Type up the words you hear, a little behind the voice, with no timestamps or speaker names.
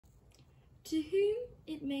To whom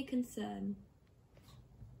it may concern,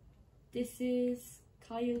 this is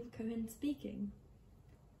Kyle Cohen speaking,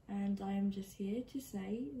 and I am just here to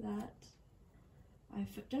say that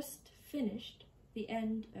I've just finished the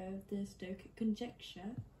end of the Stoker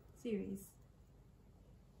Conjecture series,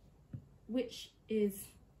 which is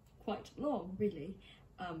quite long, really.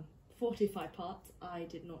 45 parts. I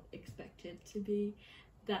did not expect it to be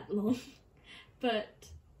that long, but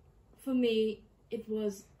for me it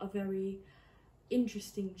was a very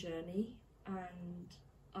interesting journey, and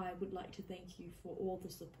I would like to thank you for all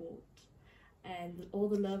the support and all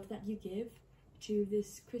the love that you give to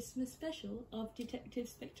this Christmas special of Detective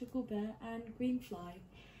Spectacle Bear and Greenfly.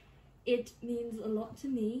 It means a lot to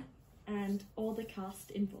me and all the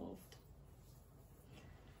cast involved.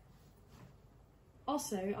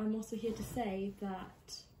 Also, I'm also here to say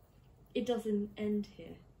that it doesn't end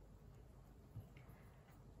here.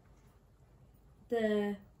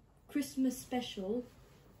 The Christmas special,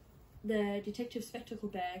 the Detective Spectacle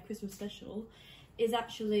Bear Christmas special, is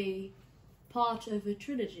actually part of a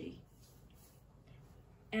trilogy.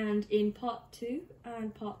 And in part 2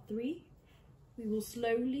 and part 3, we will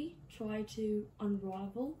slowly try to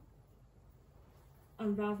unravel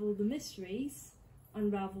the mysteries,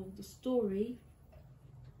 unravel the story,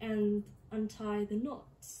 and untie the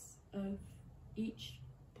knots of each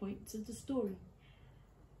point of the story.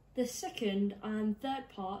 The second and third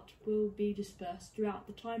part will be dispersed throughout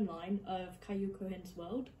the timeline of Kyle Cohen's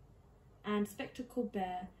world and Spectacle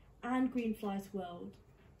Bear and Greenfly's world,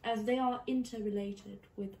 as they are interrelated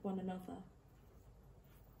with one another.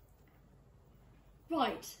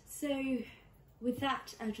 Right, so with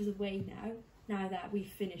that out of the way now that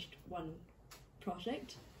we've finished one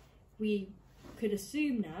project, we could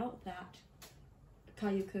assume now that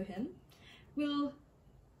Kyle Cohen will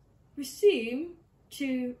resume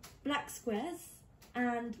to black squares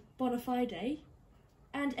and bona fide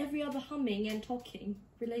and every other humming and talking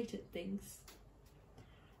related things.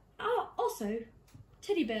 Also,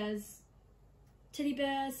 teddies,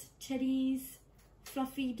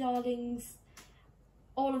 fluffy darlings,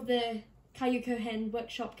 all of the Kyle Cohen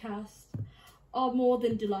workshop cast are more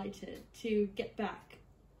than delighted to get back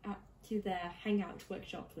to their hangout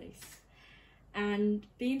workshop place and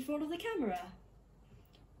be in front of the camera.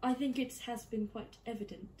 I think it has been quite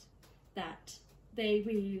evident that they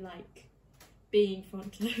really like being in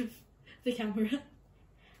front of the camera.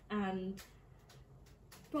 And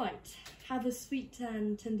right, have a sweet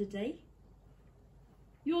and tender day.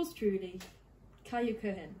 Yours truly, Kyle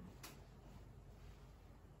Cohen.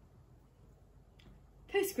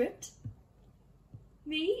 Postscript.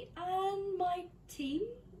 Me and my team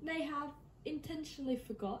may have intentionally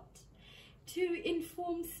forgot to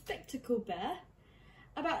inform Spectacle Bear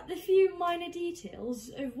about the few minor details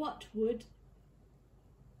of what would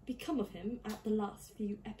become of him at the last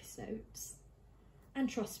few episodes. And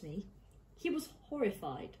trust me, he was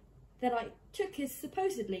horrified that I took his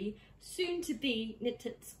supposedly soon-to-be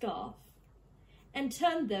knitted scarf and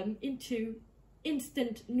turned them into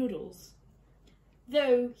instant noodles,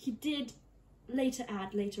 though he did later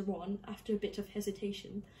add later on, after a bit of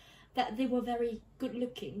hesitation, that they were very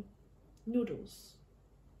good-looking noodles.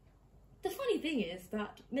 The funny thing is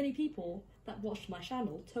that many people that watched my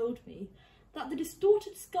channel told me that the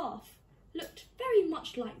distorted scarf looked very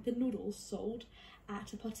much like the noodles sold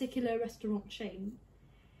at a particular restaurant chain,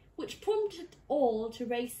 which prompted all to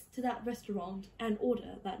race to that restaurant and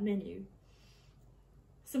order that menu.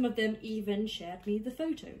 Some of them even shared me the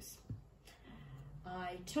photos.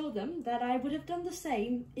 I told them that I would have done the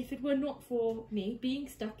same if it were not for me being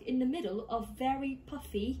stuck in the middle of very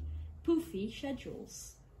puffy, poofy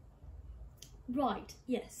schedules. Right,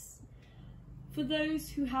 yes. For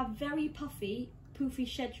those who have very puffy, poofy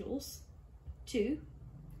schedules, too,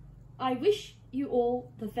 I wish you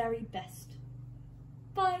all the very best.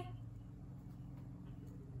 Bye.